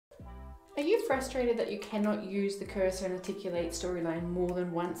Are you frustrated that you cannot use the cursor and articulate storyline more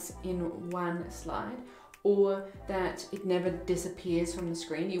than once in one slide, or that it never disappears from the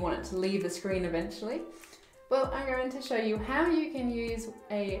screen? You want it to leave the screen eventually? Well, I'm going to show you how you can use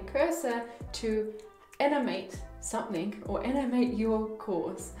a cursor to animate something or animate your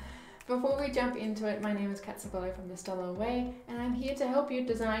course. Before we jump into it, my name is Stella from the Stella Way, and I'm here to help you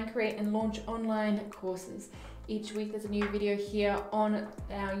design, create and launch online courses. Each week there's a new video here on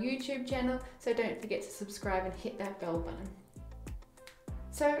our YouTube channel, so don't forget to subscribe and hit that bell button.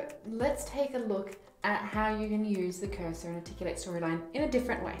 So let's take a look at how you can use the cursor and articulate storyline in a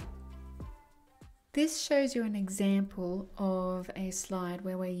different way. This shows you an example of a slide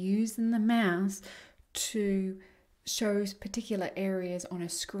where we're using the mouse to show particular areas on a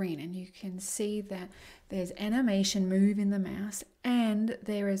screen, and you can see that there's animation moving the mouse, and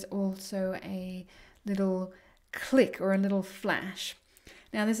there is also a little click or a little flash.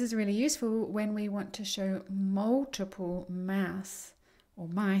 Now this is really useful when we want to show multiple mice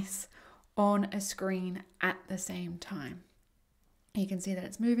on a screen at the same time. You can see that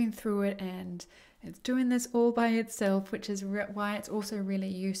it's moving through it and it's doing this all by itself, which is why it's also really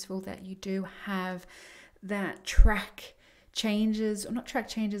useful that you do have that track changes, or not track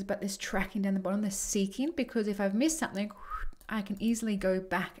changes, but this tracking down the bottom, this seeking, because if I've missed something, I can easily go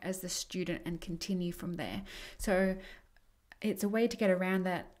back as the student and continue from there. So it's a way to get around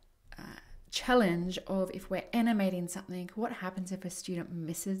that challenge of, if we're animating something, what happens if a student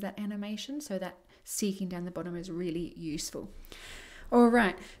misses that animation? So that seeking down the bottom is really useful. All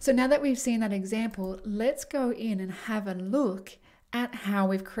right, so now that we've seen that example, let's go in and have a look at how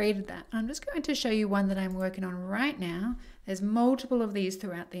we've created that. I'm just going to show you one that I'm working on right now. There's multiple of these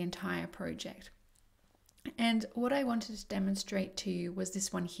throughout the entire project. And what I wanted to demonstrate to you was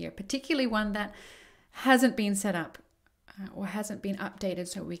this one here, particularly one that hasn't been set up or hasn't been updated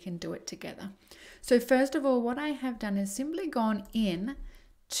so we can do it together. So first of all, what I have done is simply gone in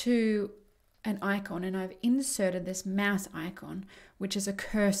to an icon, and I've inserted this mouse icon, which is a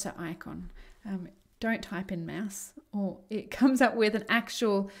cursor icon. Don't type in mouse, or it comes up with an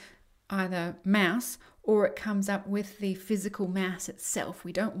actual either mouse, or it comes up with the physical mouse itself.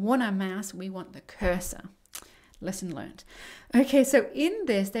 We don't want a mouse, we want the cursor. Lesson learned. Okay, so in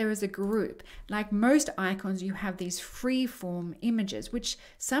this there is a group. Like most icons, you have these free-form images, which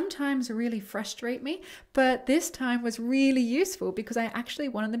sometimes really frustrate me, but this time was really useful because I actually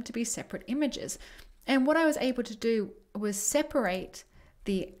wanted them to be separate images. And what I was able to do was separate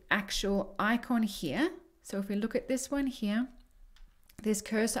the actual icon here. So if we look at this one here, this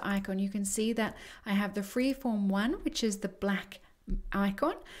cursor icon, you can see that I have the freeform one, which is the black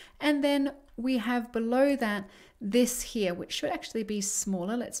icon, and then we have below that this here, which should actually be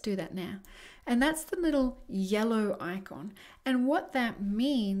smaller. Let's do that now. And that's the little yellow icon. And what that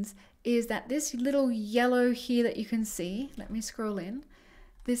means is that this little yellow here that you can see, let me scroll in,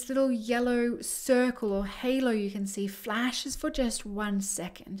 this little yellow circle or halo you can see flashes for just 1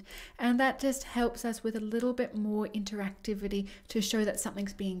 second. And that just helps us with a little bit more interactivity to show that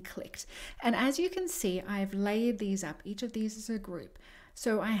something's being clicked. And as you can see, I've layered these up. Each of these is a group.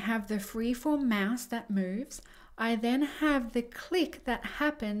 So I have the freeform mouse that moves. I then have the click that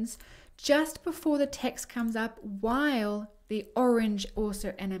happens just before the text comes up while the orange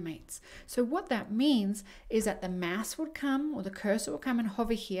also animates. So what that means is that the mouse would come, or the cursor will come and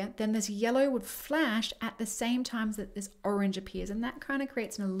hover here, then this yellow would flash at the same time that this orange appears, and that kind of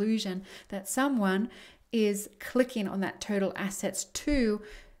creates an illusion that someone is clicking on that total assets to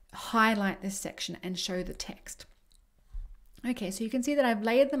highlight this section and show the text. Okay, so you can see that I've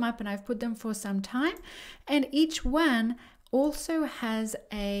layered them up and I've put them for some time, and each one also has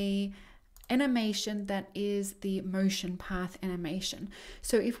a animation that is the motion path animation.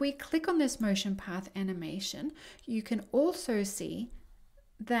 So if we click on this motion path animation, you can also see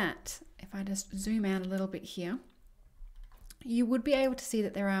that, if I just zoom out a little bit here, you would be able to see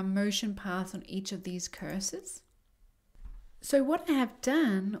that there are motion paths on each of these cursors. So what I have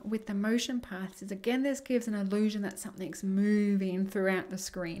done with the motion paths is, again, this gives an illusion that something's moving throughout the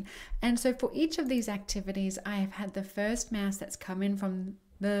screen. And so for each of these activities, I have had the first mouse that's come in from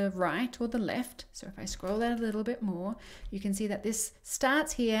the right or the left. So if I scroll out a little bit more, you can see that this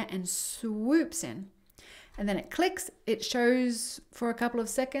starts here and swoops in. And then it clicks, it shows for a couple of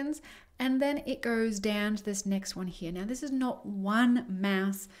seconds, and then it goes down to this next one here. Now this is not one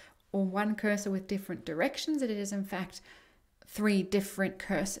mouse or one cursor with different directions. It is in fact 3 different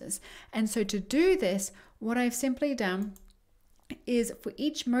cursors. And so to do this, what I've simply done is, for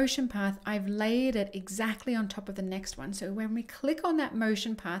each motion path, I've layered it exactly on top of the next one. So when we click on that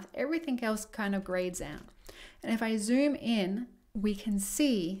motion path, everything else kind of grades out. And if I zoom in, we can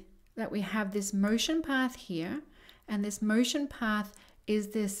see that we have this motion path here, and this motion path is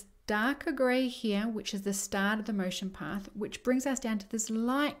this darker grey here, which is the start of the motion path, which brings us down to this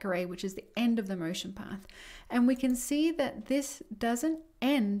light grey, which is the end of the motion path. And we can see that this doesn't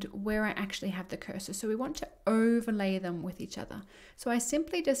end where I actually have the cursor. So we want to overlay them with each other. So I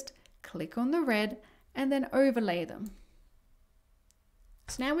simply just click on the red and then overlay them.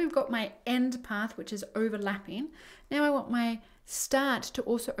 So now we've got my end path, which is overlapping. Now I want my start to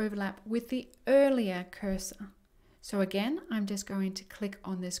also overlap with the earlier cursor. So again, I'm just going to click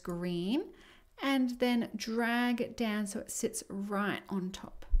on this green and then drag it down so it sits right on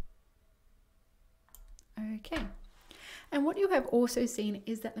top. Okay. And what you have also seen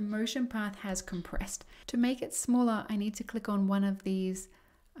is that the motion path has compressed. To make it smaller, I need to click on one of these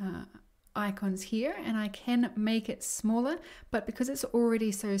icons here, and I can make it smaller, but because it's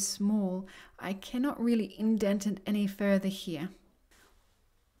already so small, I cannot really indent it any further here.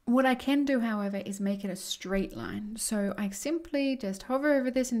 What I can do, however, is make it a straight line. So I simply just hover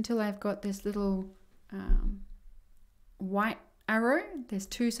over this until I've got this little white arrow, this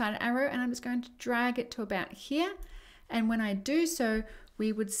two-sided arrow, and I'm just going to drag it to about here. And when I do so,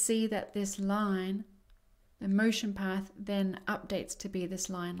 we would see that this line, the motion path, then updates to be this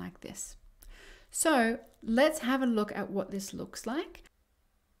line like this. So let's have a look at what this looks like.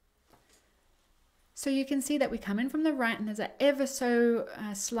 So you can see that we come in from the right and there's an ever so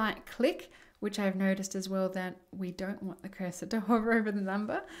slight click, which I've noticed as well that we don't want the cursor to hover over the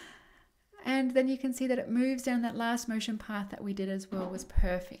number. And then you can see that it moves down. That last motion path that we did as well was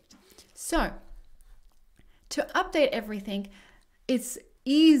perfect. So to update everything, it's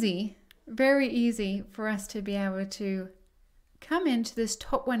easy, very easy for us to be able to come into this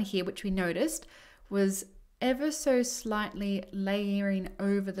top one here, which we noticed was ever so slightly layering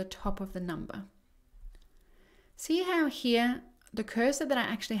over the top of the number. See how here the cursor that I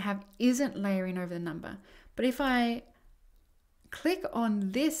actually have isn't layering over the number, but if I click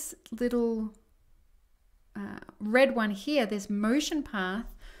on this little red one here, this motion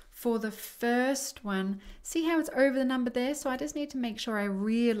path for the first one, see how it's over the number there? So I just need to make sure I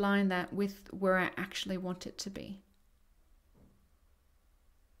realign that with where I actually want it to be.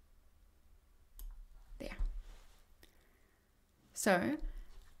 There. So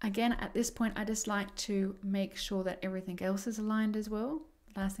again, at this point, I just like to make sure that everything else is aligned as well.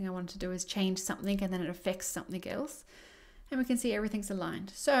 The last thing I want to do is change something and then it affects something else. And we can see everything's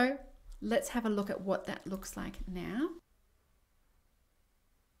aligned. So let's have a look at what that looks like now.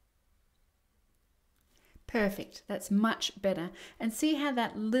 Perfect, that's much better. And see how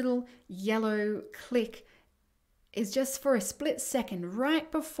that little yellow click is just for a split second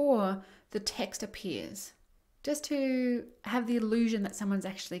right before the text appears, just to have the illusion that someone's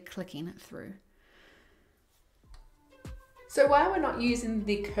actually clicking through. So while we're not using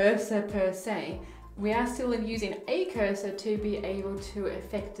the cursor per se, we are still using a cursor to be able to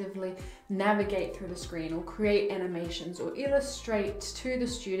effectively navigate through the screen or create animations or illustrate to the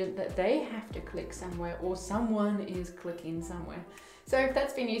student that they have to click somewhere or someone is clicking somewhere. So if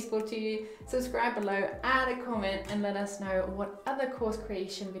that's been useful to you, subscribe below, add a comment and let us know what other course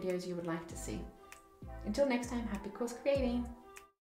creation videos you would like to see. Until next time, happy course creating!